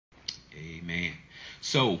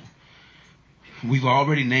So we've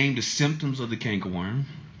already named the symptoms of the cankerworm,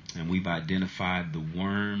 and we've identified the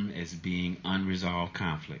worm as being unresolved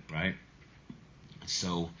conflict, right?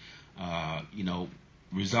 So,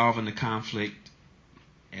 resolving the conflict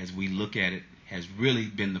as we look at it has really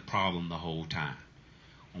been the problem the whole time.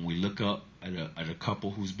 When we look up at a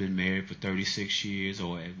couple who's been married for 36 years,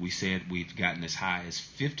 or as we said, we've gotten as high as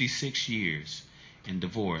 56 years in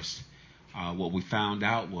divorce, what we found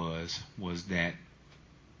out was that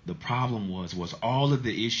the problem was all of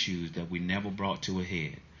the issues that we never brought to a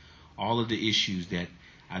head, all of the issues that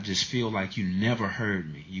I just feel like you never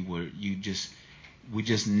heard me. We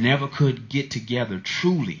just never could get together,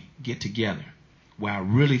 truly get together, where I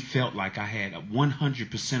really felt like I had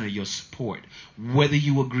 100% of your support, whether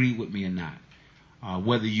you agreed with me or not,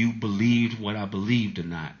 whether you believed what I believed or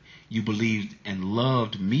not. You believed and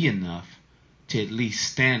loved me enough to at least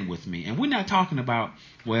stand with me. And we're not talking about,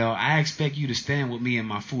 well, I expect you to stand with me in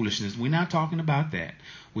my foolishness. We're not talking about that.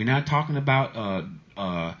 We're not talking about,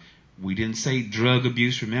 we didn't say drug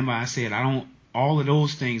abuse. Remember, I said all of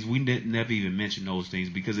those things, we didn't never even mention those things,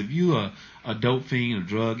 because if you're a dope fiend, a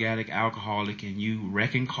drug addict, alcoholic, and you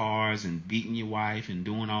wrecking cars and beating your wife and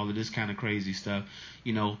doing all of this kind of crazy stuff,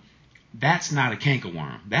 that's not a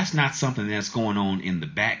cankerworm. That's not something that's going on in the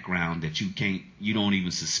background that you don't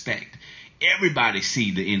even suspect. Everybody see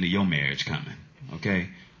the end of your marriage coming, okay?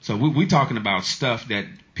 So we're talking about stuff that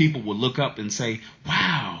people will look up and say,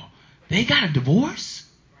 wow, they got a divorce?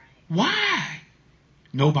 Why?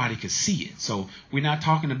 Nobody could see it. So we're not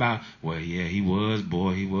talking about, well, yeah, he was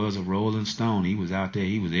a rolling stone. He was out there.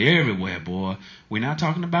 He was everywhere, boy. We're not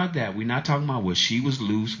talking about that. We're not talking about, well, she was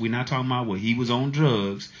loose. We're not talking about, well, he was on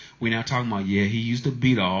drugs. We're not talking about, yeah, he used to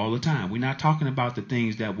beat her all the time. We're not talking about the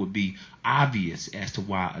things that would be obvious as to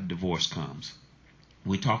why a divorce comes.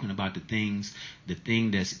 We're talking about the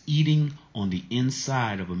thing that's eating on the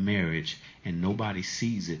inside of a marriage and nobody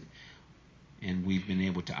sees it. And we've been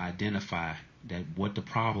able to identify that what the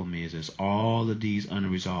problem is all of these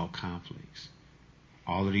unresolved conflicts.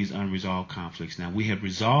 All of these unresolved conflicts. Now, we have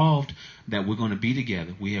resolved that we're going to be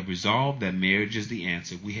together. We have resolved that marriage is the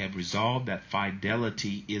answer. We have resolved that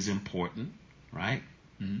fidelity is important, right?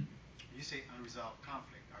 Mm-hmm. You say unresolved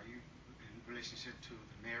conflict. Are you in relationship to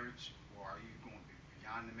the marriage, or are you going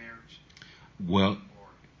beyond the marriage? Well,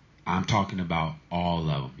 I'm talking about all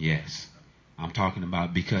of them, yes. I'm talking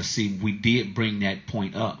about, because, see, we did bring that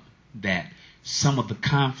point up, that some of the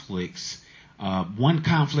conflicts, one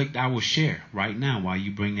conflict I will share right now while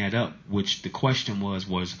you bring that up, which the question was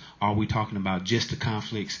are we talking about just the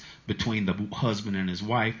conflicts between the husband and his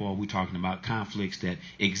wife, or are we talking about conflicts that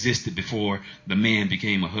existed before the man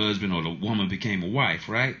became a husband or the woman became a wife,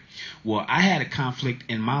 right? Well, I had a conflict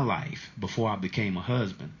in my life before I became a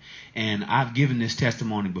husband, and I've given this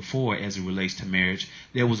testimony before as it relates to marriage.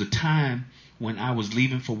 There was a time when I was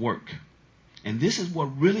leaving for work. And this is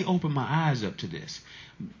what really opened my eyes up to this.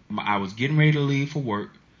 I was getting ready to leave for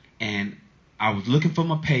work, and I was looking for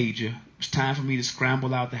my pager. It was time for me to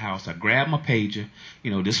scramble out the house. I grabbed my pager.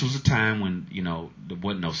 This was a time when, there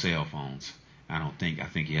wasn't no cell phones. I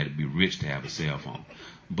think you had to be rich to have a cell phone.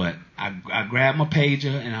 But I grabbed my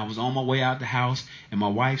pager, and I was on my way out the house, and my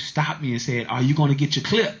wife stopped me and said, are you going to get your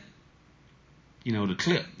clip? The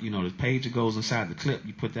clip, the pager goes inside the clip.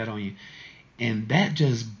 You put that on you. And that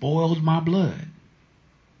just boiled my blood.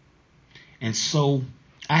 And so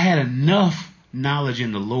I had enough knowledge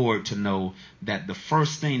in the Lord to know that the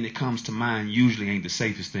first thing that comes to mind usually ain't the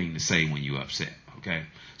safest thing to say when you're upset. Okay?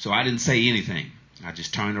 So I didn't say anything. I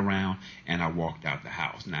just turned around and I walked out the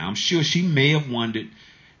house. Now, I'm sure she may have wondered,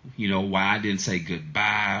 why I didn't say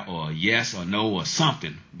goodbye or yes or no or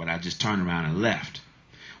something. But I just turned around and left.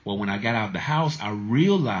 Well, when I got out of the house, I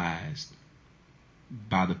realized,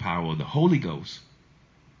 by the power of the Holy Ghost,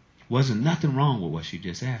 wasn't nothing wrong with what she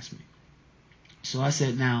just asked me. So I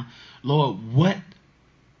said, now, Lord, what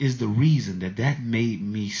is the reason that made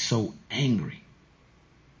me so angry?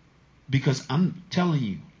 Because I'm telling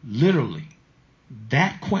you, literally,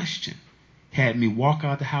 that question had me walk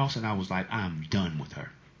out the house, and I was like, I'm done with her.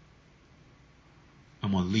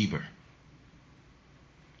 I'm going to leave her.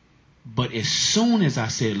 But as soon as I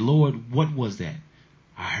said, Lord, what was that?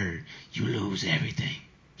 I heard, you lose everything.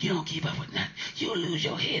 You don't keep up with nothing. You'll lose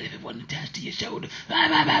your head if it wasn't attached to your shoulder. Blah,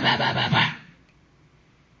 blah, blah, blah, blah, blah, blah.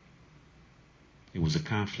 It was a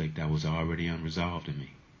conflict that was already unresolved in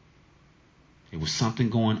me. It was something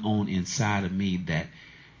going on inside of me that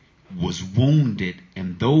was wounded,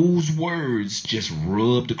 and those words just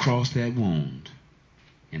rubbed across that wound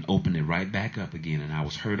and opened it right back up again. And I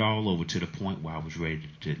was hurt all over to the point where I was ready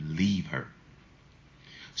to leave her.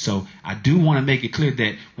 So I do want to make it clear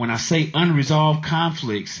that when I say unresolved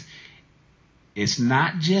conflicts, it's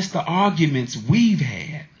not just the arguments we've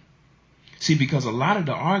had. See, because a lot of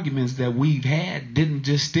the arguments that we've had didn't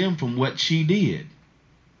just stem from what she did.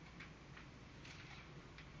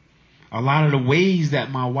 A lot of the ways that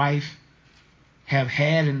my wife have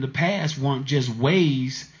had in the past weren't just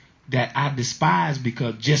ways that I despise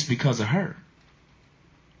because of her.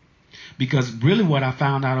 Because really what I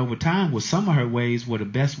found out over time was some of her ways were the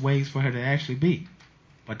best ways for her to actually be.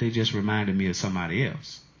 But they just reminded me of somebody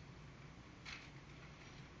else.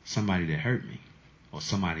 Somebody that hurt me. Or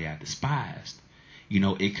somebody I despised.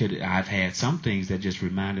 I've had some things that just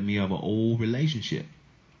reminded me of an old relationship.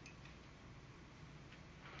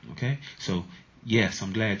 Okay? So, yes,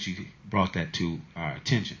 I'm glad you brought that to our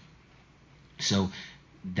attention. So,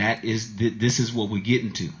 this is what we're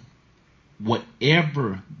getting to.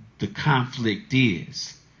 Whatever the conflict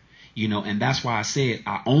is, and that's why I said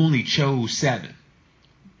I only chose 7.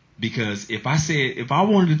 Because if I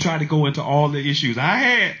wanted to try to go into all the issues I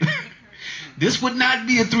had, this would not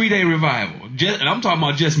be a 3-day revival. And I'm talking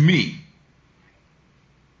about just me.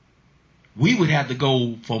 We would have to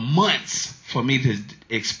go for months for me to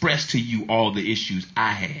express to you all the issues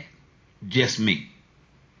I had. Just me.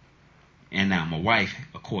 And now my wife,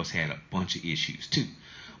 of course, had a bunch of issues too.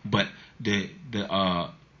 But the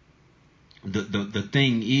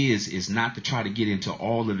thing is not to try to get into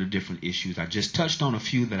all of the different issues. I just touched on a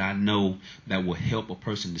few that I know that will help a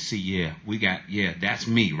person to see, that's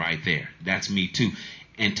me right there. That's me too.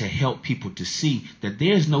 And to help people to see that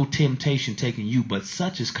there's no temptation taking you, but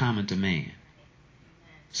such is common to man.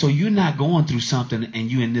 So you're not going through something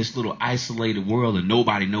and you're in this little isolated world and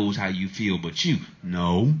nobody knows how you feel but you.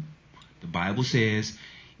 No. The Bible says,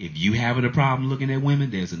 if you having a problem looking at women,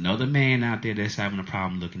 there's another man out there that's having a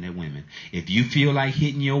problem looking at women. If you feel like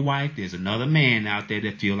hitting your wife, there's another man out there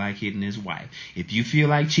that feel like hitting his wife. If you feel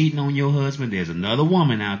like cheating on your husband, there's another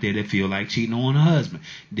woman out there that feel like cheating on her husband.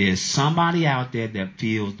 There's somebody out there that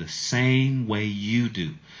feels the same way you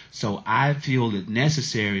do. So I feel it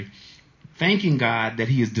necessary, thanking God that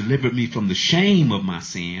he has delivered me from the shame of my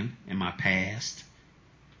sin and my past,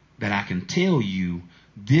 that I can tell you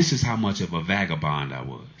this is how much of a vagabond I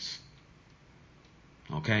was.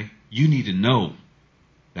 Okay? You need to know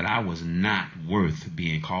that I was not worth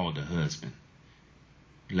being called a husband,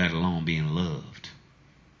 let alone being loved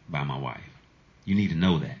by my wife. You need to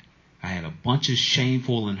know that. I had a bunch of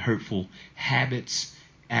shameful and hurtful habits,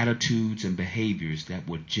 attitudes, and behaviors that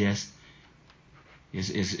were just, it's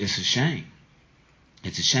a shame.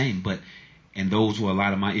 It's a shame, and those were a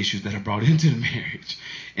lot of my issues that I brought into the marriage.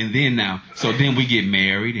 And then then we get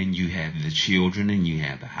married and you have the children and you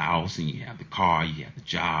have the house and you have the car, you have the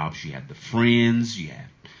jobs, you have the friends, you have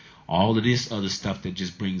all of this other stuff that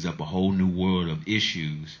just brings up a whole new world of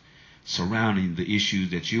issues surrounding the issues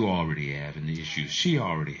that you already have and the issues she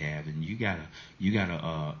already have. And you got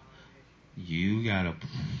a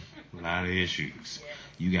lot of issues.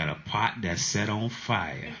 You got a pot that's set on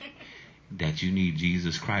fire that you need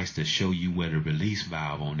Jesus Christ to show you where the release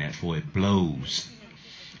valve on that for it blows.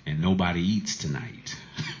 And nobody eats tonight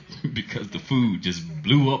because the food just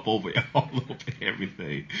blew up all over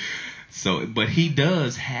everything. So, but he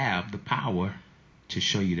does have the power to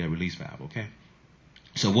show you that release valve, okay?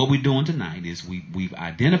 So what we're doing tonight is we've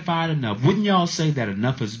identified enough. Wouldn't y'all say that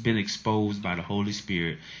enough has been exposed by the Holy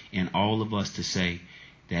Spirit in all of us to say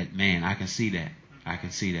that, man, I can see that. I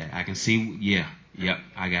can see that. I can see,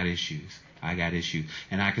 I got issues. I got issues.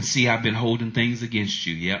 And I can see I've been holding things against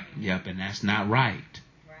you. Yep. And that's not right.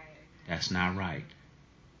 That's not right.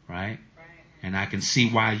 Right? And I can see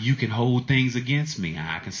why you can hold things against me.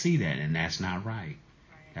 I can see that. And that's not right.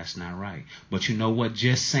 That's not right. But you know what?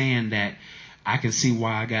 Just saying that I can see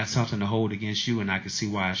why I got something to hold against you and I can see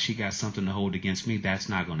why she got something to hold against me, that's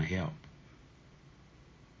not going to help.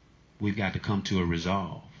 We've got to come to a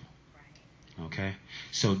resolve. Okay?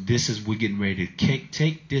 So we're getting ready to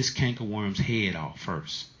take this cankerworm's head off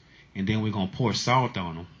first. And then we're going to pour salt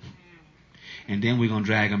on him. And then we're going to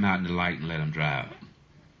drag him out in the light and let him dry up.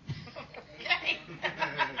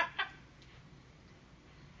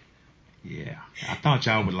 Yeah, I thought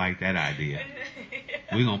y'all would like that idea.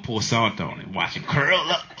 We're going to pour salt on him. Watch him curl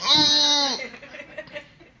up.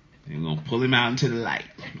 We're going to pull him out into the light.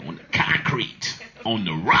 On the concrete. On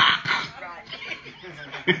the rock.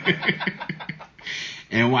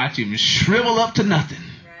 And watch him shrivel up to nothing.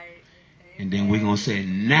 And then we're going to say,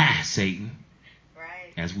 nah, Satan.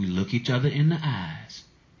 As we look each other in the eyes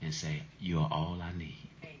and say, you're all I need.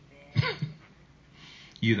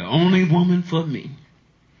 You're the only woman for me.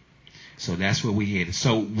 So that's where we headed.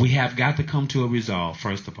 So we have got to come to a resolve,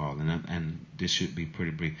 first of all, and this should be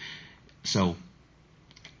pretty brief. So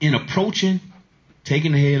in approaching,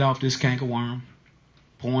 taking the head off this canker worm,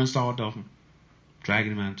 pouring salt off him,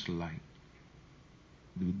 dragging him out into the light,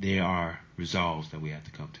 there are resolves that we have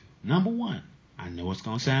to come to. Number one, I know it's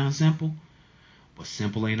going to sound simple, but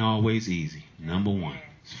simple ain't always easy. Number one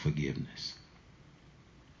is forgiveness.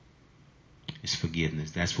 It's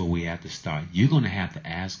forgiveness. That's where we have to start. You're going to have to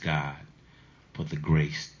ask God for the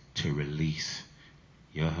grace to release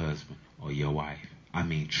your husband or your wife. I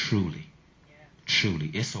mean, truly. Truly.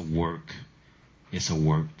 It's a work. It's a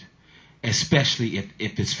work. Especially if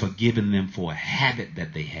it's forgiving them for a habit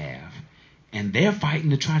that they have. And they're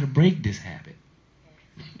fighting to try to break this habit.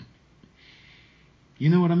 You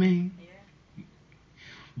know what I mean? Yeah.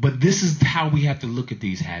 But this is how we have to look at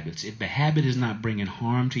these habits. If the habit is not bringing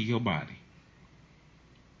harm to your body,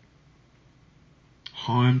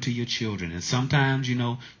 harm to your children. And sometimes,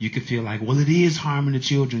 you can feel like, well, it is harming the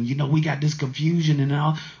children. We got this confusion and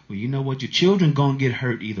all. Well, you know what? Your children going to get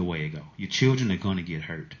hurt either way it go. Your children are going to get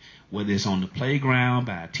hurt. Whether it's on the playground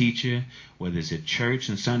by a teacher, whether it's at church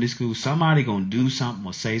and Sunday school, somebody going to do something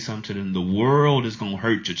or say something to them. The world is going to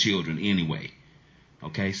hurt your children anyway.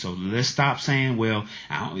 Okay, so let's stop saying, well,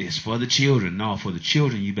 it's for the children. No, for the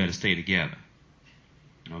children, you better stay together.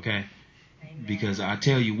 Okay? Amen. Because I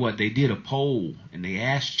tell you what, they did a poll and they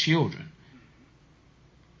asked children,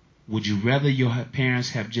 would you rather your parents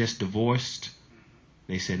have just divorced?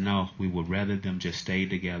 They said, no, we would rather them just stay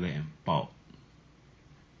together and fought.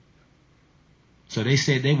 So they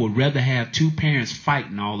said they would rather have two parents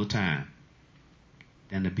fighting all the time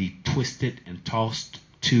than to be twisted and tossed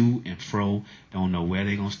to and fro. Don't know where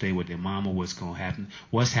they're going to stay with their mama, what's going to happen,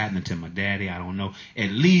 what's happening to my daddy, I don't know. At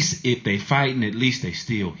least if they fighting, at least they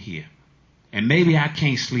still here. And maybe I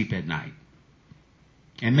can't sleep at night.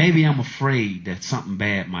 And maybe I'm afraid that something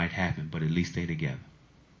bad might happen, but at least they together.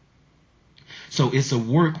 So it's a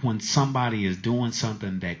work when somebody is doing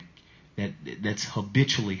something that's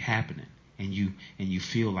habitually happening, and you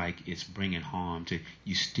feel like it's bringing harm to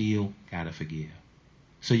you. Still gotta forgive.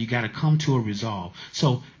 So you gotta come to a resolve.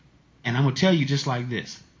 So, and I'm gonna tell you just like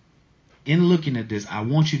this. In looking at this, I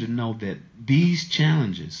want you to know that these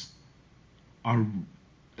challenges are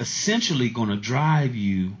essentially going to drive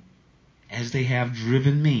you, as they have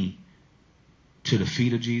driven me, to the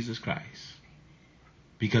feet of Jesus Christ.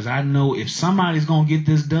 Because I know if somebody's going to get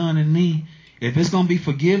this done in me, if it's going to be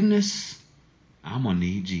forgiveness, I'm going to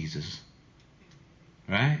need Jesus.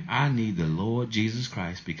 Right? I need the Lord Jesus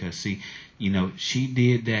Christ. Because, see, she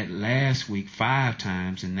did that last week 5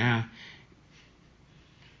 times, and now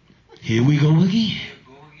here we go again.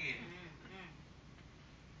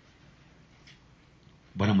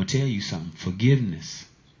 But I'm going to tell you something. Forgiveness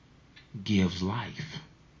gives life.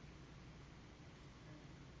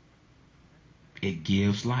 It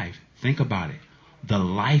gives life. Think about it. The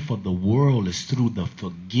life of the world is through the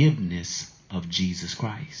forgiveness of Jesus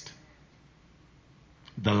Christ.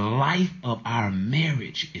 The life of our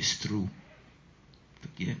marriage is through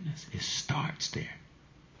forgiveness. It starts there.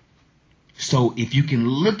 So if you can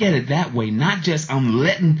look at it that way, not just I'm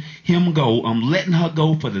letting him go, I'm letting her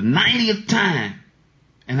go for the 90th time,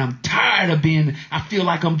 and I'm tired of I feel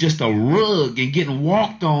like I'm just a rug and getting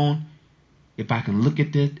walked on. If I can look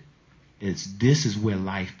at it, this is where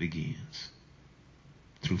life begins.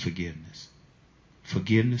 Through forgiveness.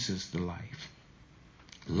 Forgiveness is the life.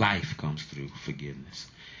 Life comes through forgiveness.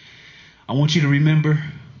 I want you to remember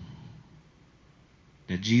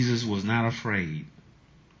that Jesus was not afraid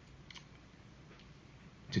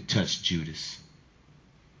to touch Judas.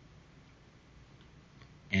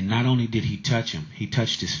 And not only did he touch him, he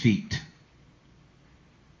touched his feet.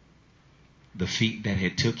 The feet that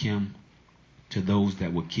had took him to those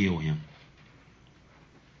that would kill him.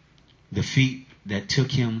 The feet that took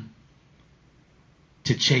him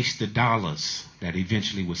to chase the dollars that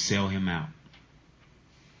eventually would sell him out.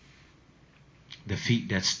 The feet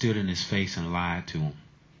that stood in his face and lied to him.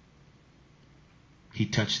 He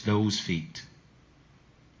touched those feet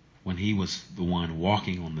when he was the one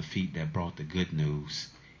walking on the feet that brought the good news.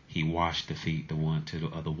 He washed the feet, the one to the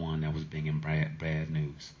other one that was bringing bad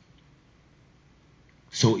news.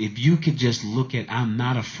 So if you could just look at, I'm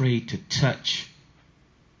not afraid to touch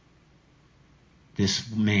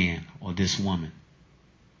this man or this woman.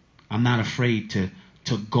 I'm not afraid to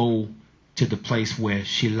go to the place where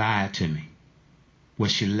she lied to me, where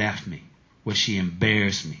she left me, where she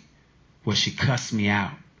embarrassed me, where she cussed me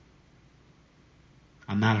out.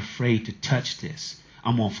 I'm not afraid to touch this.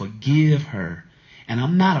 I'm going to forgive her. And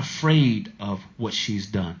I'm not afraid of what she's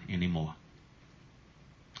done anymore.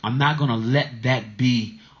 I'm not going to let that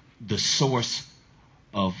be the source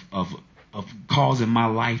of causing my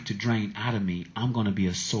life to drain out of me, I'm going to be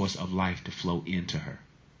a source of life to flow into her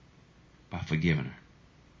by forgiving her.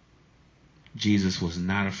 Jesus was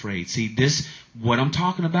not afraid. See, this, what I'm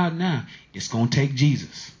talking about now, it's going to take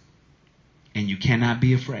Jesus. And you cannot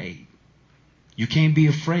be afraid. You can't be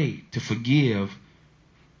afraid to forgive,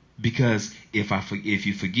 because if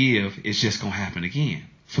you forgive, it's just going to happen again.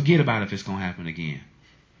 Forget about if it's going to happen again.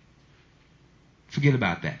 Forget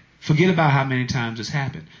about that. Forget about how many times it's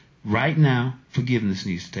happened. Right now, forgiveness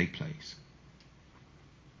needs to take place.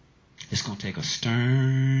 It's going to take a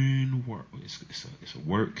stern work. It's a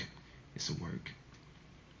work. It's a work.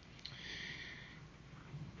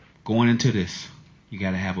 Going into this, you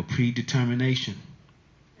got to have a predetermination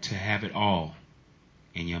to have it all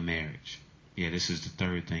in your marriage. Yeah, this is the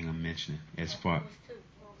third thing I'm mentioning as far.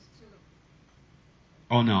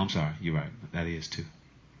 Oh no, I'm sorry. You're right. That is two.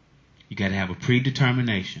 You got to have a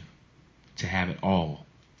predetermination to have it all.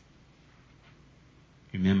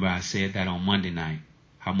 Remember, I said that on Monday night,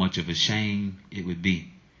 how much of a shame it would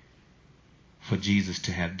be for Jesus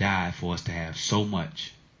to have died for us to have so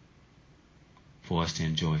much, for us to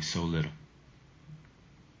enjoy so little.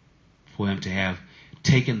 For him to have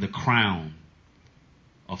taken the crown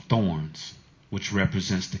of thorns, which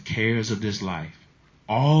represents the cares of this life,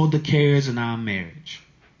 all the cares in our marriage.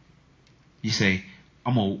 You say,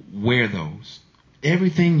 I'm going to wear those.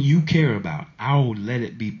 Everything you care about, I will let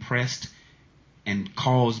it be pressed and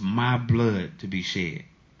cause my blood to be shed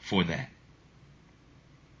for that.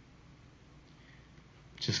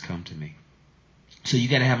 Just come to me. So you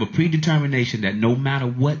got to have a predetermination that no matter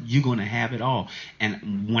what, you're going to have it all.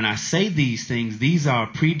 And when I say these things, these are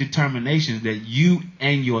predeterminations that you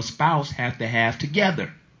and your spouse have to have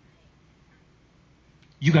together.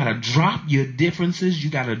 You got to drop your differences.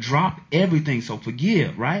 You got to drop everything. So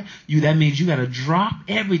forgive, right? That means you got to drop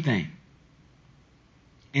everything.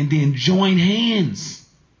 And then join hands.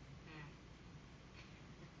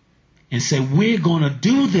 And say, we're going to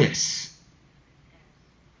do this.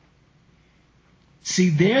 See,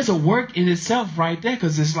 there's a work in itself right there,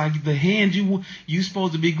 because it's like the hand you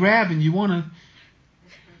supposed to be grabbing, you want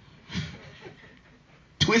to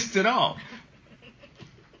twist it off.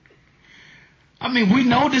 I mean, we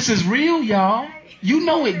know this is real, y'all. You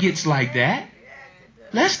know it gets like that.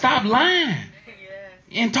 Let's stop lying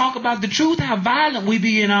and talk about the truth, how violent we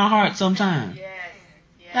be in our hearts sometimes.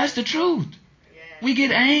 That's the truth. We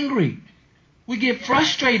get angry. We get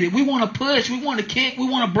frustrated. We want to push. We want to kick. We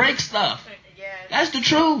want to break stuff. That's the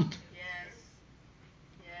truth.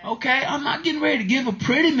 Okay? I'm not getting ready to give a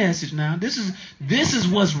pretty message now. This is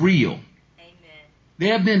what's real.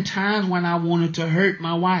 There have been times when I wanted to hurt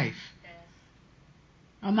my wife.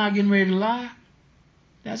 I'm not getting ready to lie.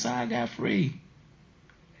 That's how I got free.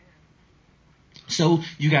 So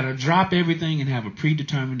you got to drop everything and have a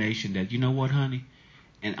predetermination that, you know what, honey?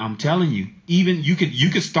 And I'm telling you, even you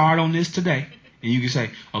could start on this today, and you can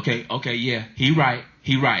say, okay, yeah, he right.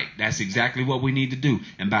 That's exactly what we need to do.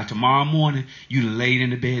 And by tomorrow morning, you laid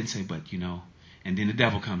in the bed and say, but and then the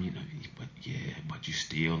devil come, but you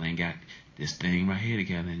still ain't got this thing right here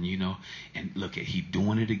together, and and look at, he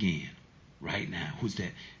doing it again right now. Who's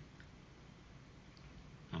that?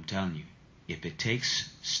 I'm telling you, if it takes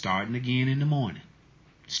starting again in the morning,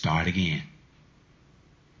 start again.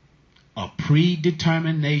 A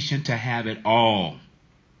predetermination to have it all.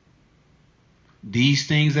 These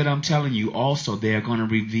things that I'm telling you also, they're going to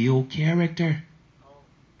reveal character.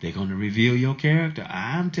 They're going to reveal your character.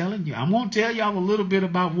 I'm telling you. I'm going to tell y'all a little bit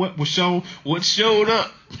about what showed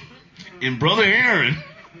up in Brother Aaron.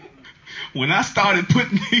 When I started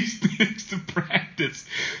putting these things to practice,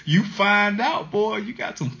 you find out, boy, you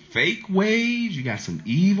got some fake ways, you got some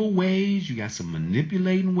evil ways, you got some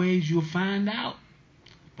manipulating ways. You'll find out.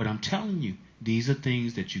 But I'm telling you, these are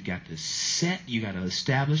things that you got to set, you got to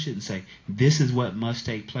establish it and say, this is what must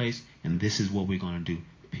take place, and this is what we're going to do,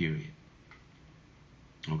 period.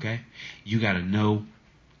 Okay? You got to know,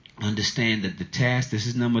 understand that the task, this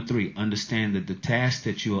is number 3, understand that the task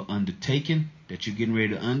that you are undertaking, that you're getting ready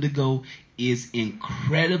to undergo, is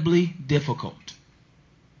incredibly difficult.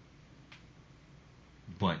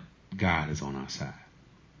 But God is on our side.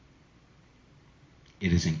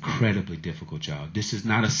 It is incredibly difficult, y'all. This is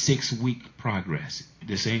not a 6-week progress.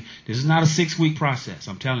 This is not a 6-week process,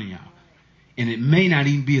 I'm telling y'all. And it may not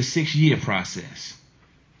even be a 6-year process.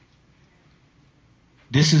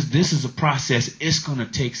 This is a process. It's going to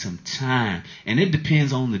take some time. And it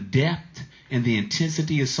depends on the depth and the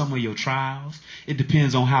intensity of some of your trials. It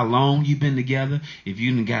depends on how long you've been together. If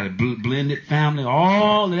you got a blended family,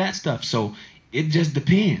 all of that stuff. So it just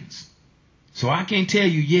depends. So I can't tell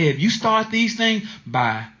you, if you start these things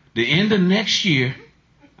by The end of next year,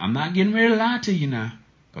 I'm not getting ready to lie to you now,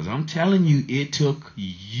 because I'm telling you, it took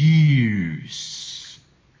years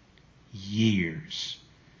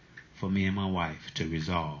for me and my wife to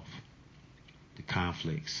resolve the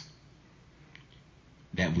conflicts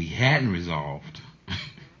that we hadn't resolved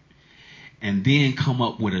and then come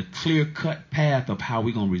up with a clear-cut path of how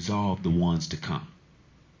we're going to resolve the ones to come.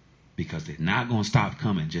 Because they're not going to stop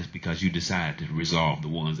coming just because you decided to resolve the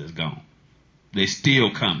ones that's gone. They're still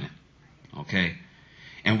coming. Okay?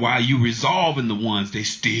 And while you resolving the ones, they're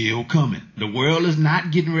still coming. The world is not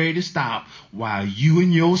getting ready to stop while you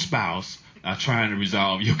and your spouse are trying to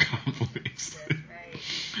resolve your conflicts. That's right.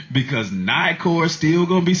 Because NICOR is still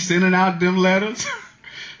going to be sending out them letters.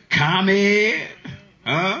 ComEd.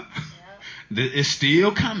 Huh? It's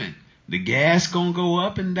still coming. The gas going to go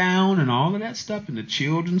up and down and all of that stuff. And the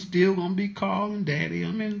children still going to be calling, Daddy,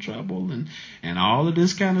 I'm in trouble. And all of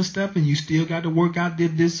this kind of stuff. And you still got to work out the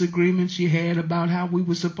disagreements you had about how we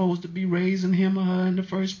were supposed to be raising him or her in the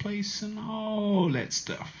first place. And all that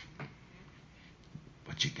stuff.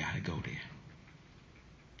 But you got to go there.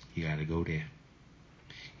 You got to go there.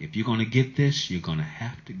 If you're going to get this, you're going to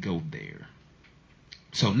have to go there.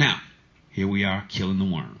 So now, here we are killing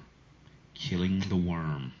the worm. Killing the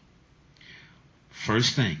worm.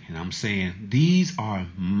 First thing, and I'm saying these are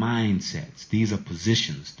mindsets. These are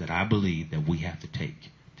positions that I believe that we have to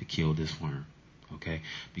take to kill this worm. Okay?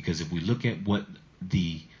 Because if we look at what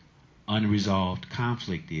the unresolved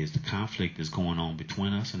conflict is, the conflict is going on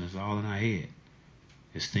between us and it's all in our head.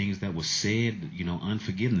 It's things that were said,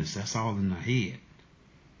 unforgiveness, that's all in our head.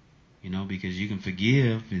 Because you can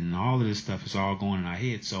forgive and all of this stuff is all going in our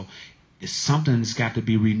head. So it's something that's got to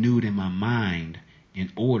be renewed in my mind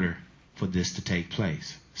in order for this to take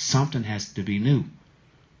place. Something has to be new.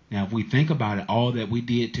 Now, if we think about it, all that we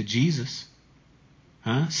did to Jesus,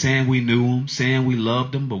 saying we knew him, saying we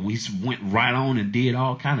loved him, but we went right on and did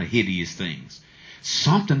all kind of hideous things.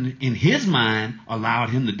 Something in his mind allowed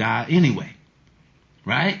him to die anyway.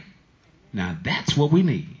 Right? Now, that's what we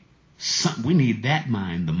need. We need that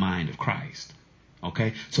mind, the mind of Christ.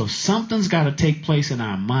 Okay? So something's got to take place in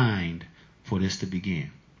our mind for this to begin.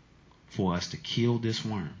 For us to kill this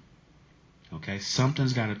worm. Okay?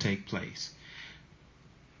 Something's got to take place.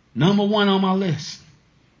 Number one on my list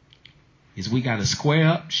is we got to square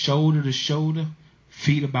up, shoulder to shoulder,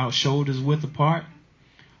 feet about shoulders width apart.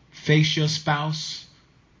 Face your spouse,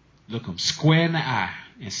 look them square in the eye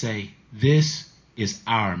and say, this is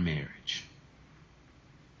our marriage.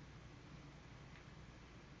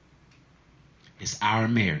 It's our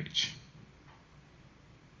marriage.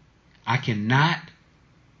 I cannot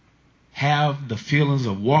have the feelings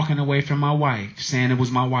of walking away from my wife saying it was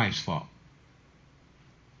my wife's fault.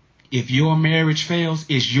 If your marriage fails,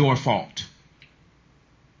 it's your fault.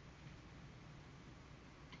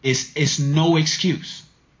 It's no excuse.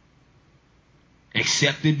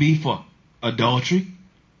 Except it be for adultery.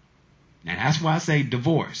 Now that's why I say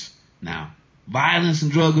divorce. Now, violence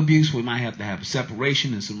and drug abuse, we might have to have a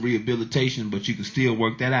separation and some rehabilitation, but you can still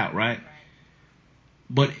work that out, right?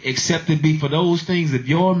 But except it be for those things, if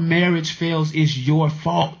your marriage fails, it's your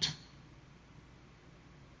fault.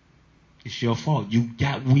 It's your fault.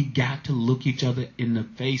 We got to look each other in the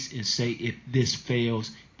face and say, if this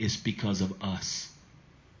fails, it's because of us.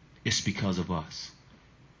 It's because of us.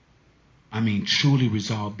 I mean, truly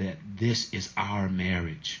resolve that this is our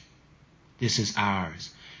marriage. This is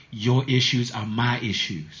ours. Your issues are my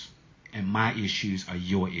issues, and my issues are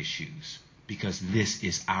your issues, because this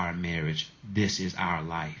is our marriage. This is our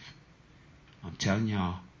life. I'm telling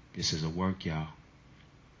y'all, this is a work, y'all.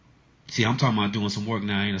 See, I'm talking about doing some work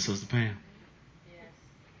now, ain't it, Sister Pam? Yes.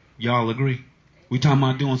 Y'all agree? We talking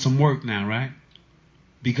about doing some work now, right?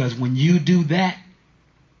 Because when you do that,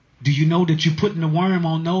 do you know that you're putting the worm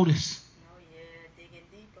on notice? Oh, yeah, digging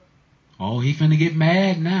deeper. Oh, he finna get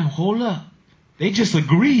mad now. Hold up. They just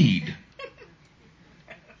agreed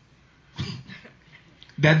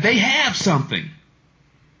that they have something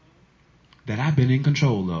that I've been in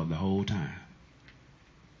control of the whole time.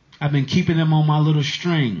 I've been keeping them on my little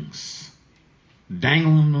strings,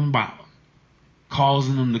 dangling them about,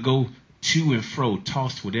 causing them to go to and fro,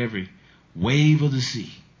 tossed with every wave of the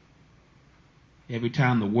sea. Every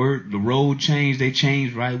time the road changed, they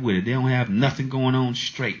changed right with it. They don't have nothing going on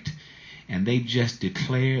straight. And they just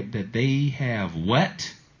declared that they have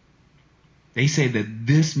what? They say that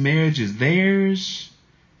this marriage is theirs.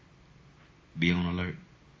 Be on alert.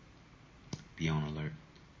 Be on alert.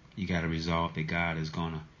 You got to resolve that God is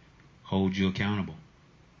going to hold you accountable.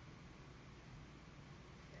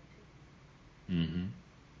 Mm-hmm.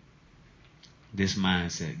 This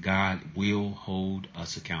mindset, God will hold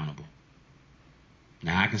us accountable.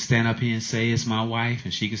 Now I can stand up here and say it's my wife,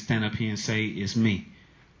 and she can stand up here and say it's me.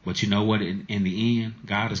 But you know what? In the end,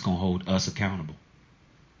 God is going to hold us accountable.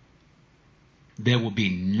 There will be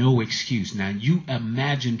no excuse. Now you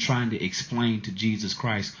imagine trying to explain to Jesus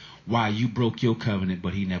Christ why you broke your covenant,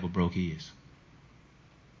 but he never broke his.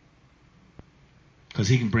 Because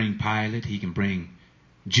he can bring Pilate, he can bring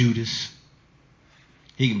Judas,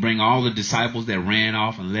 he can bring all the disciples that ran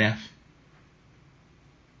off and left.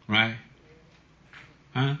 Right?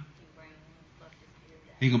 Huh?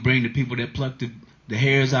 He can bring the people that plucked the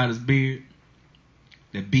hairs out of his beard,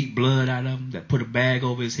 that beat blood out of him, that put a bag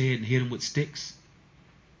over his head and hit him with sticks.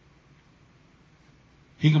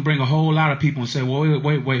 He can bring a whole lot of people and say, well,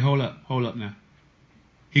 wait, hold up now.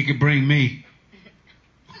 He could bring me.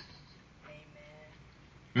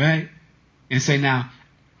 Right? And say, now,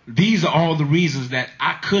 these are all the reasons that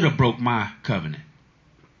I could have broke my covenant.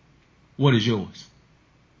 What is yours?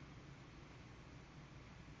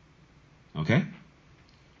 Okay?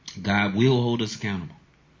 God will hold us accountable.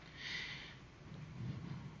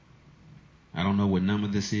 I don't know what number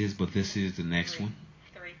this is, but this is the next one.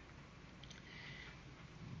 3.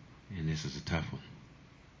 And this is a tough one.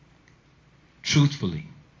 Truthfully,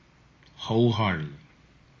 wholeheartedly,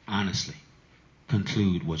 honestly,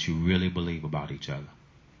 conclude what you really believe about each other.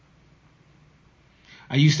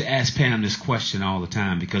 I used to ask Pam this question all the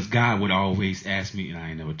time because God would always ask me, and I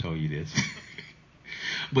ain't never told you this,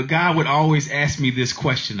 but God would always ask me this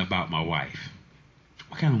question about my wife.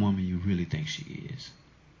 What kind of woman you really think she is?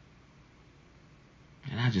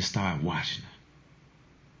 And I just started watching her.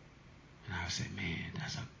 And I would say, man,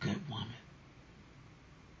 that's a good woman.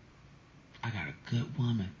 I got a good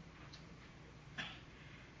woman.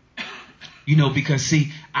 You know, because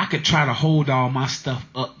see, I could try to hold all my stuff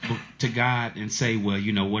up to God and say, well,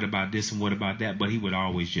 you know, what about this and what about that? But he would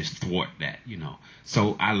always just thwart that, you know.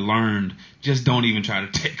 So I learned, just don't even try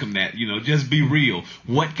to take him that, you know, just be real.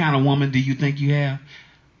 What kind of woman do you think you have?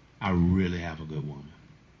 I really have a good woman.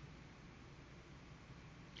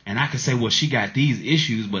 And I could say, well, she got these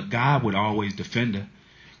issues, but God would always defend her.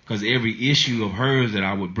 Because every issue of hers that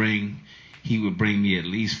I would bring, he would bring me at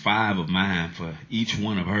least 5 of mine for each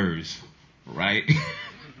one of hers. Right?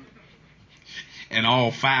 And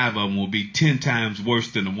all 5 of them will be 10 times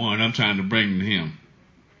worse than the one I'm trying to bring to him.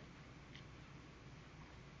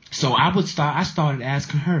 So I started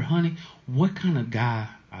asking her, honey, what kind of guy,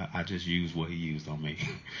 I just used what he used on me.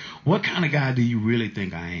 What kind of guy do you really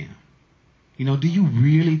think I am? You know, do you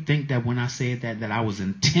really think that when I said that I was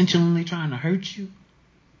intentionally trying to hurt you?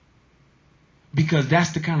 Because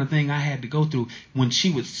that's the kind of thing I had to go through. When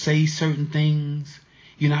she would say certain things,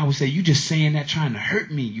 you know, I would say, you just saying that trying to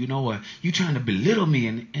hurt me, you know, or you trying to belittle me.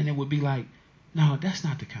 And it would be like, no, that's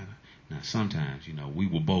not the kind of. Now, sometimes, you know, we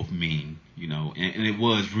were both mean, you know, and it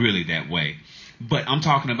was really that way. But I'm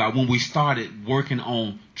talking about when we started working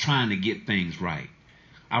on trying to get things right.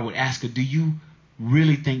 I would ask her, do you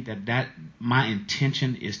really think that my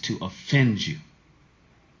intention is to offend you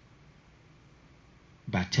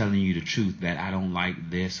by telling you the truth that I don't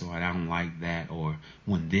like this or I don't like that, or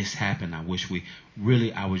when this happened I wish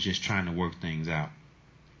I was just trying to work things out.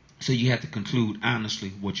 So you have to conclude honestly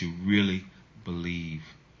what you really believe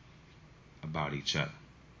about each other.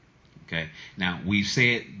 Okay, now we've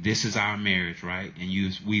said this is our marriage, right? And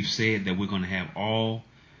we've said that we're going to have all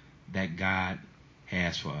that God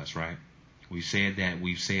has for us, right? We've said that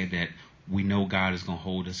we know God is going to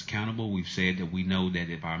hold us accountable. We've said that we know that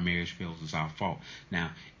if our marriage fails, it's our fault.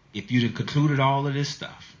 Now, if you'd have concluded all of this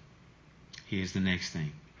stuff, here's the next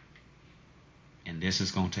thing. And this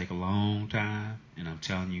is going to take a long time. And I'm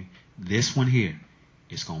telling you, this one here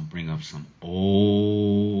is going to bring up some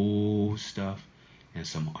old stuff and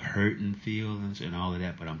some hurting feelings and all of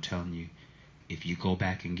that. But I'm telling you, if you go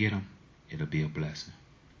back and get them, it'll be a blessing.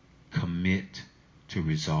 Commit to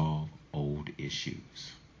resolve old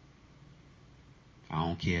issues. I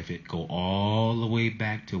don't care if it go all the way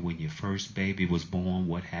back to when your first baby was born,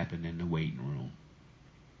 what happened in the waiting room.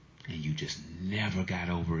 And you just never got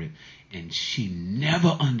over it. And she never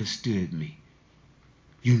understood me.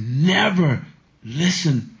 You never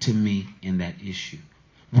listened to me in that issue.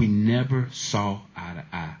 We never saw eye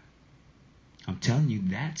to eye. I'm telling you,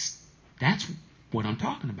 that's what I'm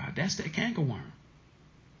talking about. That's that cankerworm.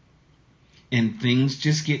 And things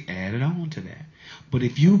just get added on to that. But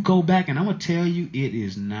if you go back, and I'm going to tell you, it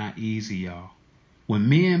is not easy, y'all. When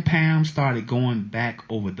me and Pam started going back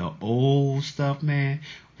over the old stuff, man,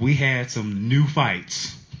 we had some new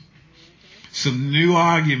fights, some new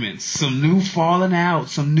arguments, some new falling out,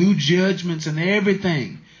 some new judgments and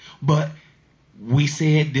everything. But we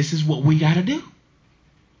said, this is what we got to do.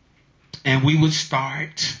 And we would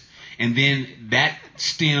start, And then that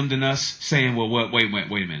stemmed in us saying, well, wait a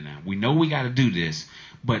minute now. We know we got to do this,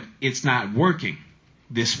 but it's not working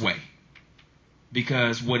this way.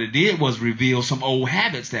 Because what it did was reveal some old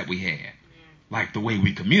habits that we had, like the way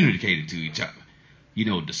we communicated to each other. You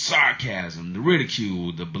know, the sarcasm, the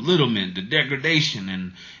ridicule, the belittlement, the degradation,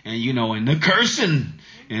 and the cursing,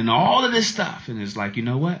 and all of this stuff. And it's like, you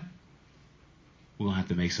know what? We're going to have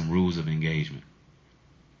to make some rules of engagement.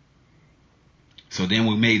 So then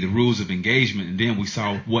we made the rules of engagement, and then we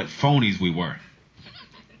saw what phonies we were.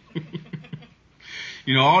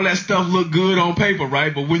 All that stuff looked good on paper,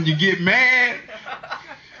 right? But when you get mad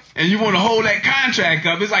and you want to hold that contract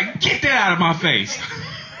up, it's like, get that out of my face.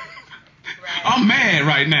 I'm mad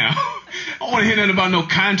right now. I don't want to hear nothing about no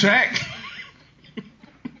contract.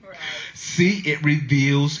 Right. See, it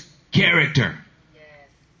reveals character. Yes.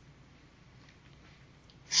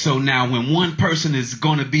 So now when one person is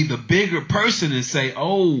going to be the bigger person and say,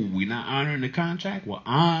 oh, we're not honoring the contract, well,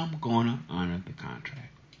 I'm going to honor the contract.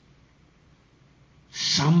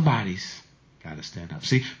 Somebody's got to stand up.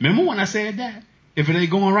 See, remember when I said that? If it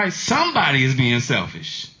ain't going right, somebody is being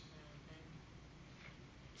selfish.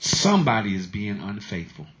 Somebody is being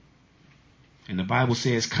unfaithful. And the Bible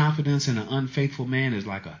says confidence in an unfaithful man is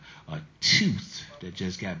like a tooth that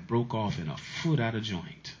just got broke off and a foot out of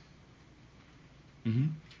joint. Mm-hmm.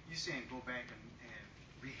 You saying go back and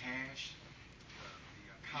rehash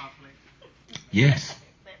the conflict? Yes.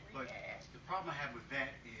 But the problem I have with that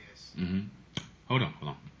is... Mm-hmm. Hold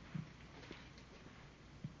on.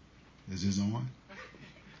 Is this on?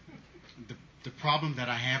 The problem that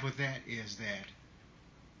I have with that is that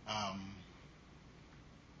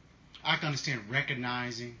I can understand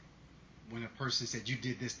recognizing when a person said, you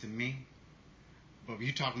did this to me, but when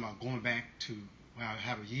you're talking about going back to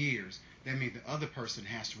however years, that means the other person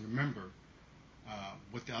has to remember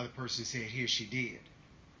what the other person said he or she did.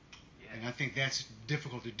 Yeah. And I think that's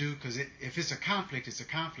difficult to do because if it's a conflict, it's a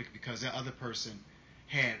conflict because the other person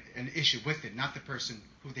had an issue with it, not the person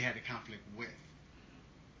who they had the conflict with.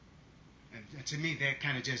 And to me, that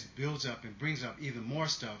kind of just builds up and brings up even more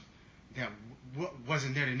stuff that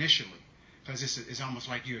wasn't there initially, because it's almost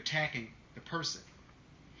like you're attacking the person.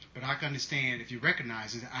 But I can understand if you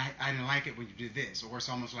recognize it, I didn't like it when you did this, or it's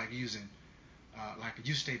almost like using like a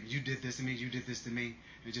you statement, you did this to me, you did this to me,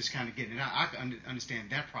 and just kind of getting it out. I can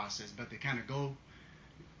understand that process, but they kind of go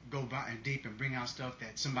by and deep and bring out stuff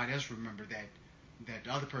that somebody else remembered that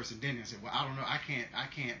the other person didn't, and say, well, I don't know, I can't, I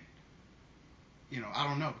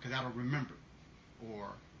don't know because I don't remember, or.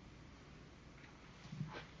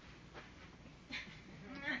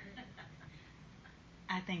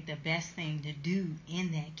 I think the best thing to do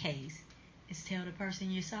in that case is tell the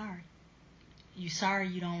person you're sorry. You're sorry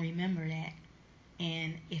you don't remember that.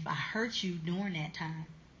 And if I hurt you during that time,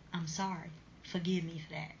 I'm sorry. Forgive me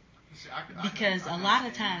for that. See, because a lot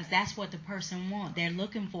of times that's what the person wants. They're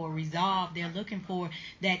looking for resolve. They're looking for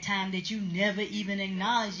that time that you never even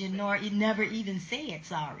acknowledged nor never even said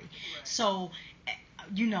sorry. Right. So,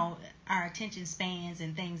 our attention spans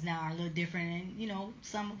and things now are a little different. And,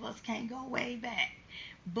 some of us can't go way back.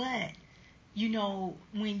 But,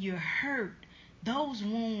 when you're hurt, those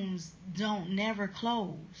wounds don't never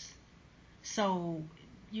close. So,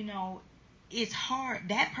 it's hard.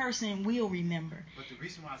 That person will remember. But the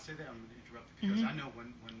reason why I say that, I'm going to interrupt you, because I know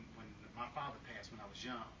when my father passed when I was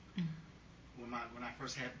young, when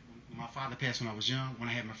my father passed when I was young, when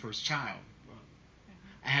I had my first child,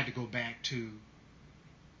 I had to go back to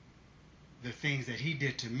the things that he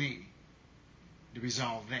did to me to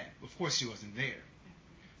resolve that. Of course, he wasn't there.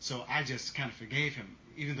 So I just kind of forgave him,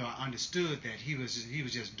 even though I understood that he was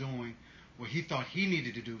just doing what he thought he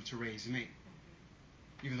needed to do to raise me,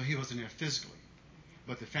 even though he wasn't there physically.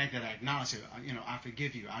 But the fact that I acknowledged it, I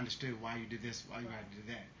forgive you. I understood why you did this, why you had to do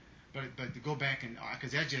that. But to go back and,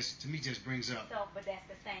 because that just, to me, just brings up. So, but that's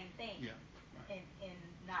the same thing. Yeah. Right. In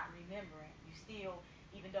not remembering. You still,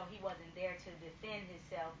 even though he wasn't there to defend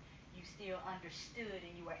himself, you still understood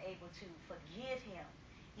and you were able to forgive him,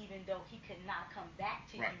 even though he could not come back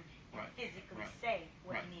to right. you and right. physically right. say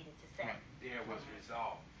what right. he needed to say. Right. There was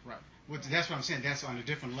resolve. Right. Well, that's what I'm saying. That's on a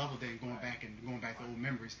different level than going back to old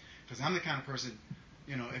memories. Because I'm the kind of person,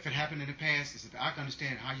 if it happened in the past, I can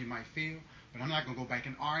understand how you might feel, but I'm not going to go back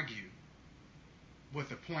and argue with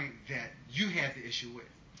the point that you had the issue with.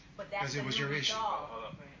 But that's because it was your issue.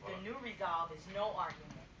 The new resolve is no argument.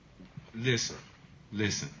 Listen.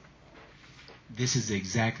 This is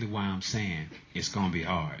exactly why I'm saying it's going to be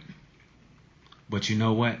hard. But you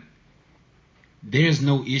know what? There's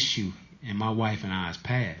no issue in my wife and I's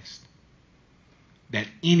past that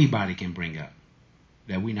anybody can bring up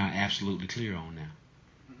that we're not absolutely clear on now.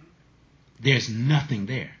 Mm-hmm. There's nothing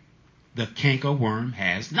there. the canker worm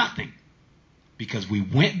has nothing. Because we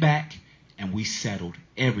went back and we settled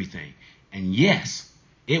everything. And yes,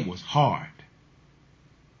 it was hard.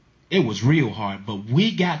 It was real hard. But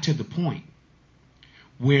we got to the point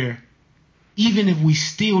where even if we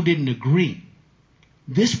still didn't agree,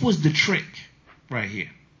 this was the trick right here.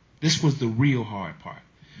 This was the real hard part.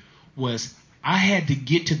 Was I had to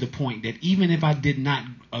get to the point that even if I did not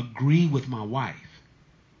agree with my wife,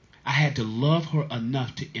 I had to love her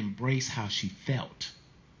enough to embrace how she felt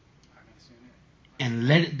and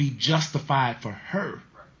let it be justified for her.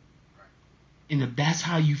 And if that's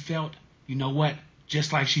how you felt, you know what?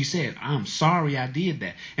 Just like she said, I'm sorry I did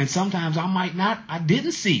that. And sometimes I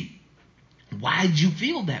didn't see. Why'd you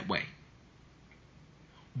feel that way?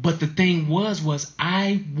 But the thing was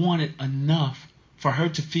I wanted enough for her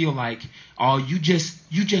to feel like, oh, you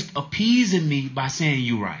just appeasing me by saying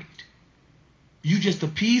you right. You just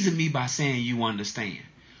appeasing me by saying you understand.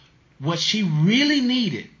 What she really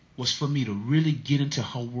needed was for me to really get into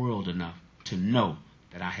her world enough to know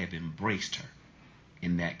that I have embraced her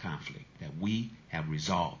in that conflict, that we have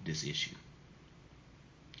resolved this issue.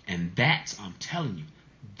 And that's, I'm telling you,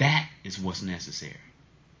 that is what's necessary.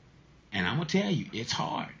 And I'm going to tell you, it's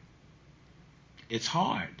hard. It's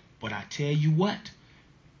hard. But I tell you what,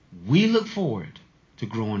 we look forward to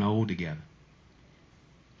growing old together.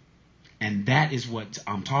 And that is what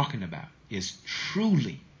I'm talking about, is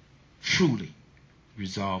truly, truly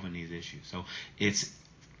resolving these issues. So it's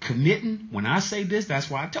committing. When I say this,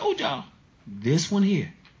 that's why I told y'all. This one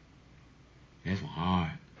here. This one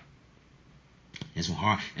hard. This one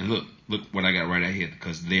hard. And look what I got right out here.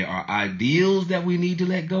 Because there are ideals that we need to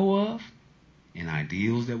let go of and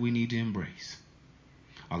ideals that we need to embrace.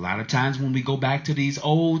 A lot of times when we go back to these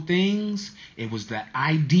old things, it was the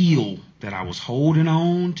ideal that I was holding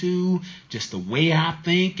on to, just the way I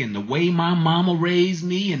think and the way my mama raised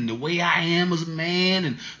me and the way I am as a man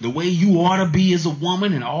and the way you ought to be as a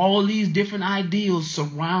woman and all these different ideals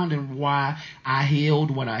surrounding why I held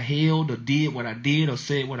what I held or did what I did or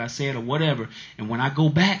said what I said or whatever. And when I go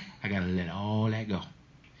back, I got to let all that go.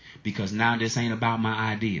 Because now this ain't about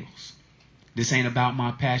my ideals. This ain't about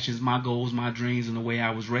my passions, my goals, my dreams, and the way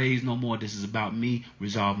I was raised no more. This is about me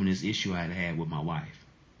resolving this issue I had with my wife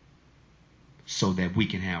so that we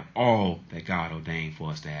can have all that God ordained for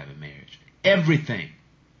us to have in marriage. Everything.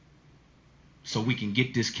 So we can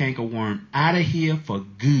get this cankerworm out of here for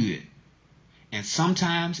good. And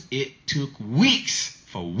sometimes it took weeks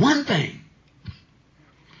for one thing.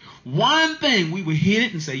 One thing. We would hit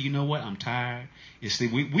it and say, you know what, I'm tired.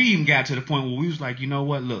 We even got to the point where we was like, you know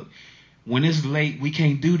what, look. When it's late, we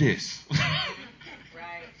can't do this.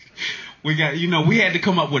 Right. We had to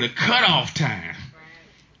come up with a cutoff time.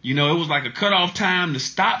 Right. It was like a cutoff time to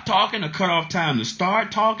stop talking, a cutoff time to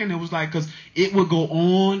start talking. It was like, because it would go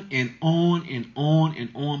on and on and on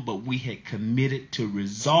and on, but we had committed to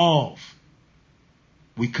resolve.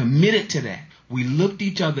 We committed to that. We looked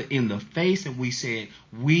each other in the face and we said,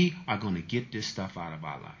 we are going to get this stuff out of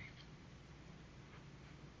our life.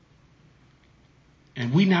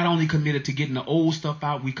 And we not only committed to getting the old stuff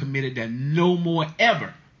out, we committed that no more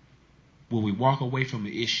ever will we walk away from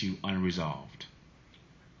an issue unresolved.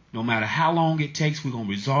 No matter how long it takes, we're going to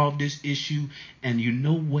resolve this issue. And you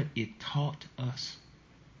know what it taught us?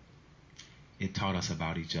 It taught us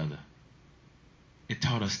about each other. It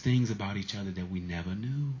taught us things about each other that we never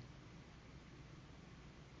knew.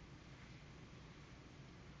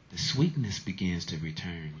 The sweetness begins to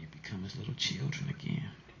return. You become as little children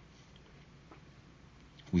again.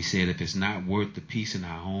 We said if it's not worth the peace in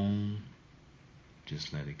our home,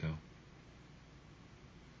 just let it go.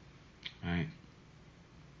 All right?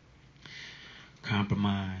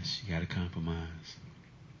 Compromise. You got to compromise.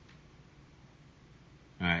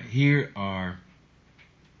 All right. How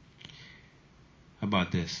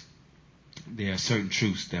about this? There are certain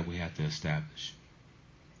truths that we have to establish.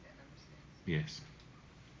 Yes.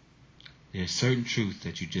 There are certain truths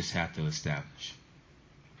that you just have to establish.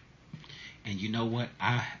 And you know what?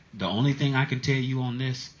 The only thing I can tell you on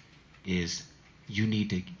this is you need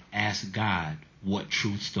to ask God what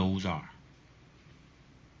truths those are.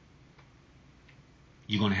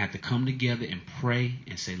 You're going to have to come together and pray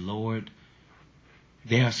and say, Lord,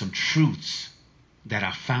 there are some truths that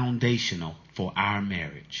are foundational for our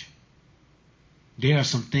marriage. There are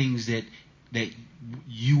some things that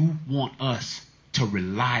you want us to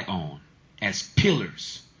rely on as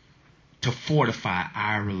pillars to fortify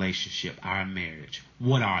our relationship, our marriage.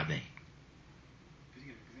 What are they? Could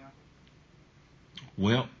you give an example?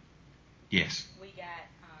 Well, yes. We got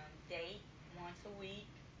date once a week.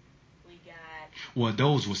 We got. Well,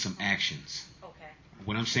 those were some actions. Okay.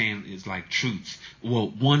 What I'm saying is like truths. Well,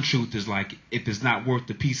 one truth is like, if it's not worth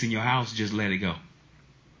the peace in your house, just let it go.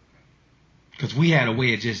 Because we had a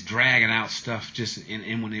way of just dragging out stuff,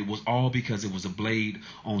 and when it was all because it was a blade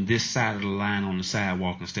on this side of the line on the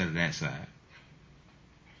sidewalk instead of that side.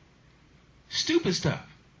 Stupid stuff.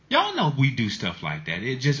 Y'all know we do stuff like that.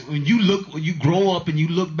 It just, when you grow up and you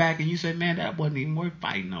look back and you say, man, that wasn't even worth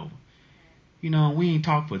fighting over. You know, we ain't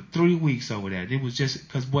talked for 3 weeks over that. It was just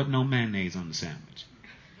because wasn't no mayonnaise on the sandwich.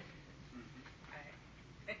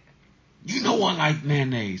 You know I like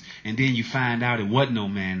mayonnaise. And then you find out it wasn't no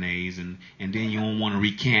mayonnaise, and then you don't want to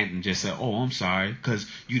recant and just say, oh, I'm sorry, because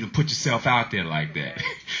you done put yourself out there like that.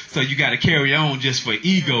 So you got to carry on just for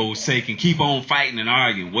ego's sake and keep on fighting and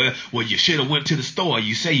arguing. Well, you should have went to the store.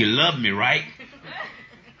 You say you love me, right?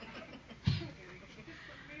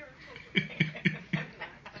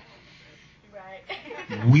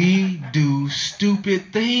 We do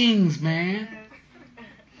stupid things, man.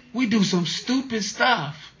 We do some stupid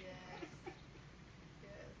stuff.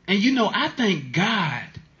 And you know, I thank God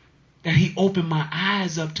that he opened my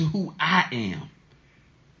eyes up to who I am.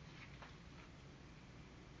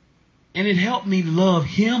 And it helped me love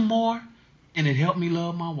him more, and it helped me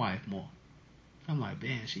love my wife more. I'm like,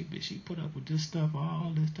 man, she put up with this stuff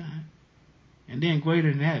all this time. And then greater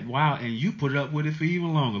than that, wow, and you put up with it for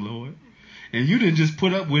even longer, Lord. And you didn't just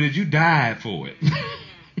put up with it, you died for it.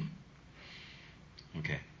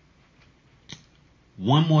 Okay.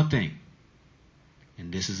 One more thing.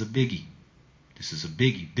 And this is a biggie.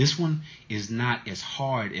 This one is not as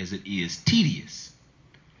hard as it is tedious,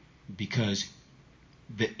 because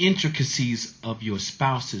the intricacies of your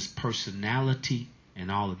spouse's personality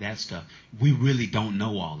and all of that stuff, we really don't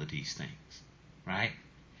know all of these things, right?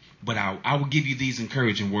 But I will give you these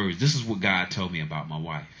encouraging words. This is what God told me about my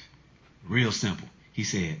wife. Real simple. He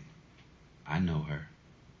said, I know her.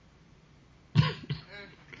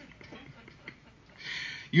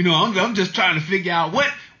 You know, I'm just trying to figure out what?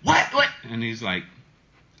 And he's like,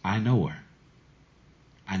 I know her.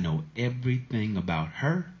 I know everything about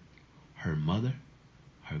her, her mother,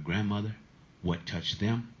 her grandmother, what touched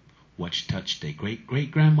them, what touched their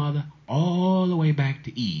great-great-grandmother, all the way back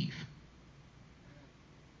to Eve.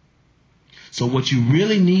 So what you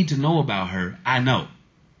really need to know about her, I know.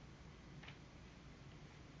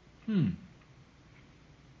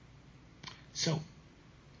 So,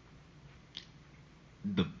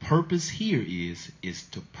 the purpose here is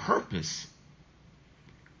to purpose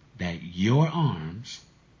that your arms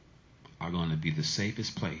are going to be the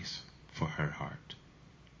safest place for her heart.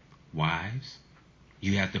 Wives,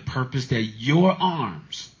 you have the purpose that your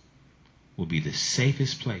arms will be the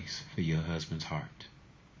safest place for your husband's heart.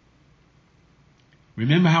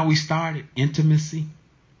 Remember how we started? Intimacy?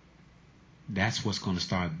 That's what's going to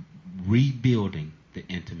start rebuilding the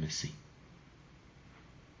intimacy.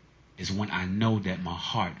 Is when I know that my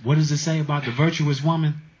heart, what does it say about the virtuous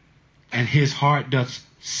woman? And his heart doth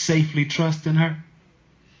safely trust in her.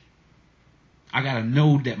 I got to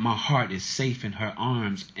know that my heart is safe in her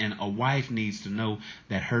arms, and a wife needs to know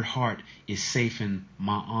that her heart is safe in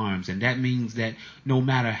my arms. And that means that no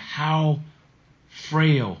matter how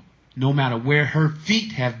frail, no matter where her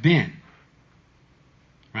feet have been,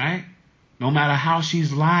 right? No matter how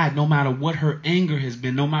she's lied, no matter what her anger has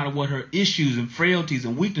been, no matter what her issues and frailties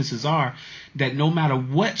and weaknesses are, that no matter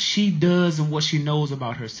what she does and what she knows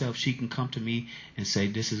about herself, she can come to me and say,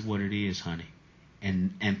 this is what it is, honey.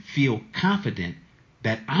 And feel confident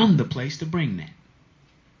that I'm the place to bring that.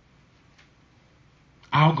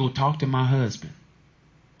 I'll go talk to my husband.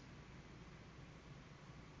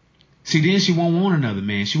 See, then she won't want another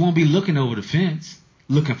man. She won't be looking over the fence,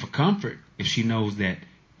 looking for comfort, if she knows that,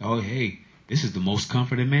 oh, hey, this is the most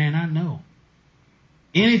comforted man I know.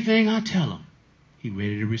 Anything I tell him, he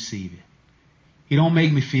ready to receive it. He don't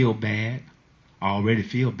make me feel bad. I already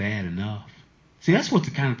feel bad enough. See, that's what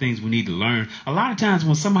the kind of things we need to learn. A lot of times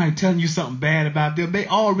when somebody telling you something bad about them, they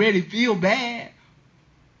already feel bad.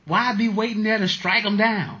 Why be waiting there to strike them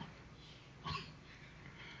down?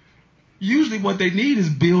 Usually what they need is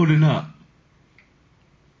building up.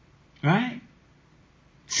 Right?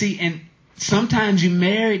 See, and sometimes you're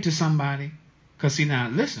married to somebody. Because, see, now,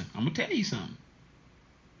 listen, I'm going to tell you something.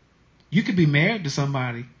 You could be married to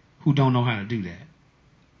somebody who don't know how to do that.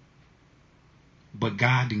 But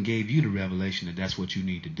God then gave you the revelation that that's what you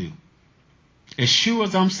need to do. As sure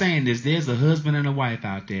as I'm saying this, there's a husband and a wife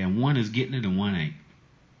out there, and one is getting it and one ain't.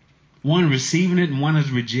 One receiving it and one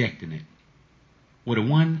is rejecting it. Well, the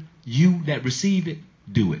one, you that receive it,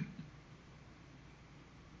 do it.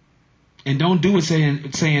 And don't do it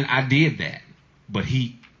saying I did that, but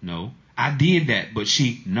he, no. I did that, but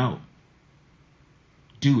she, no.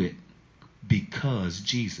 Do it. because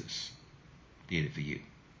Jesus did it for you.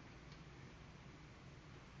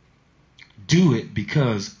 Do it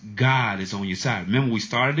because God is on your side. Remember, we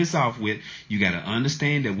started this off with, you got to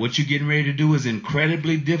understand that what you're getting ready to do is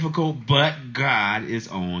incredibly difficult, but God is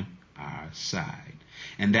on our side.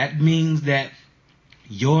 And that means that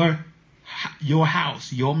your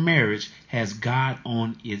house, your marriage has God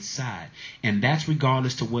on its side. And that's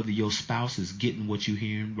regardless to whether your spouse is getting what you're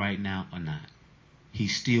hearing right now or not.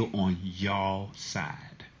 He's still on your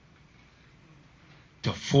side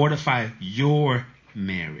to fortify your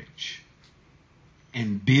marriage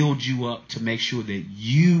and build you up to make sure that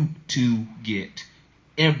you two get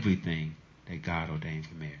everything that God ordained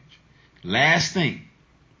for marriage. Last thing.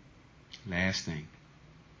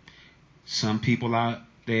 Some people out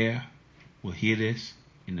there will hear this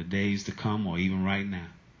in the days to come or even right now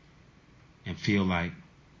and feel like,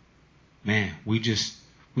 man, we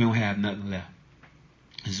don't have nothing left.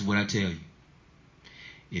 This is what I tell you.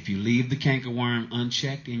 If you leave the cankerworm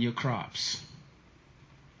unchecked in your crops,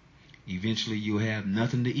 eventually you'll have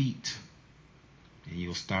nothing to eat and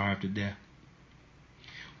you'll starve to death.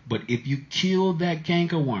 But if you kill that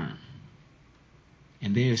cankerworm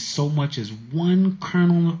and there is so much as one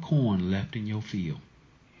kernel of corn left in your field,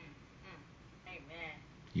 Amen.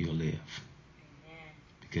 You'll live. Amen.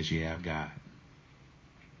 Because you have God.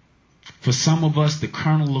 For some of us, the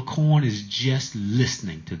kernel of corn is just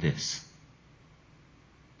listening to this.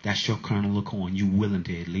 That's your kernel of corn. You're willing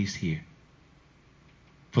to at least hear.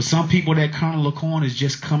 For some people, that kernel of corn is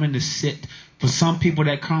just coming to sit. For some people,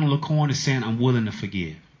 that kernel of corn is saying, I'm willing to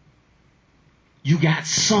forgive. You got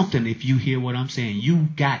something if you hear what I'm saying. You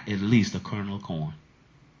got at least a kernel of corn.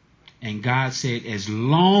 And God said, as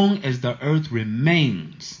long as the earth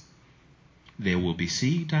remains, there will be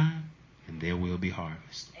seed time and there will be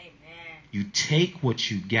harvest. Amen. You take what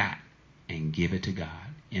you got and give it to God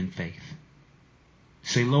in faith.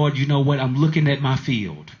 Say, Lord, you know what? I'm looking at my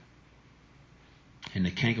field. And the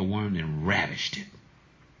cankerworm then ravished it.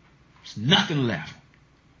 There's nothing left.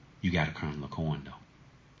 You got a kernel of corn, though.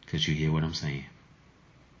 Because you hear what I'm saying.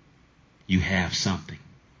 You have something.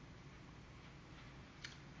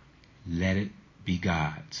 Let it be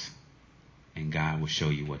God's. And God will show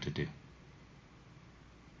you what to do.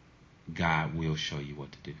 God will show you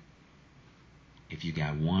what to do. If you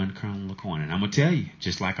got one kernel of corn. And I'm going to tell you,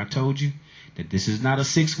 just like I told you, that this is not a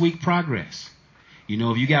 6-week progress. You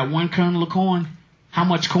know, if you got one kernel of corn, how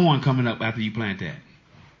much corn coming up after you plant that?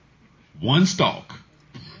 One stalk.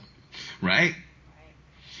 Right?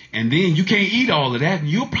 And then you can't eat all of that, and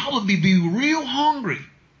you'll probably be real hungry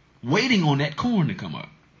waiting on that corn to come up.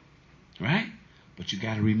 Right? But you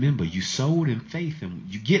got to remember, you sowed in faith and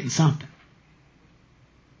you're getting something.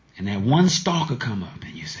 And that one stalk will come up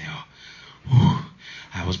and you say, oh, whew,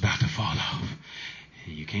 I was about to fall off.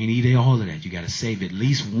 And you can't eat all of that. You got to save at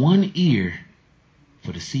least one ear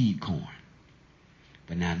for the seed corn.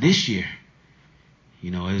 But now this year,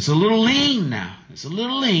 you know, it's a little lean now. It's a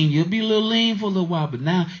little lean. You'll be a little lean for a little while, but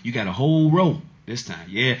now you got a whole row this time.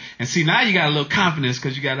 Yeah. And see, now you got a little confidence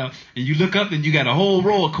because you got and you look up and you got a whole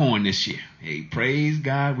row of corn this year. Hey, praise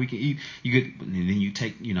God, we can eat. You get, and then you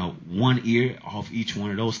take, you know, one ear off each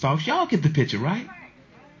one of those stalks. Y'all get the picture, right?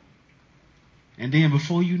 And then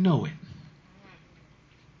before you know it,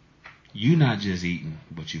 you're not just eating,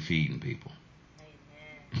 but you're feeding people.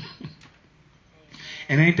 Amen.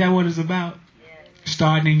 And ain't that what it's about? Yes.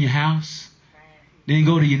 Starting in your house, Right. then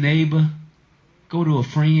go to your neighbor, go to a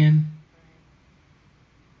friend.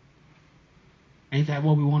 Ain't that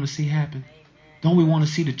what we want to see happen? Amen. Don't we want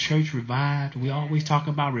to see the church revived? We always talk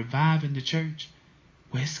about reviving the church.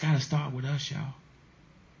 Well, it's got to start with us, y'all.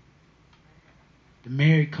 The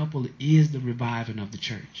married couple is the reviving of the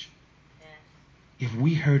church. Yes. If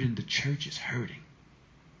we hurting, the church is hurting.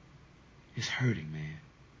 It's hurting, man.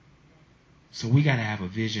 So we got to have a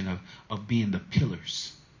vision of being the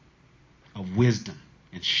pillars of wisdom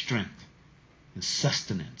and strength and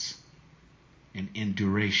sustenance and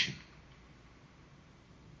enduration.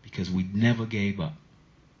 Because we never gave up.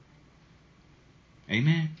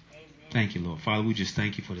 Amen? Amen. Thank you, Lord. Father, we just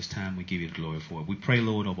thank you for this time. We give you the glory for it. We pray,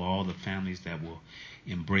 Lord, over all the families that will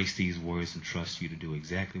embrace these words and trust you to do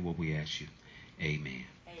exactly what we ask you. Amen.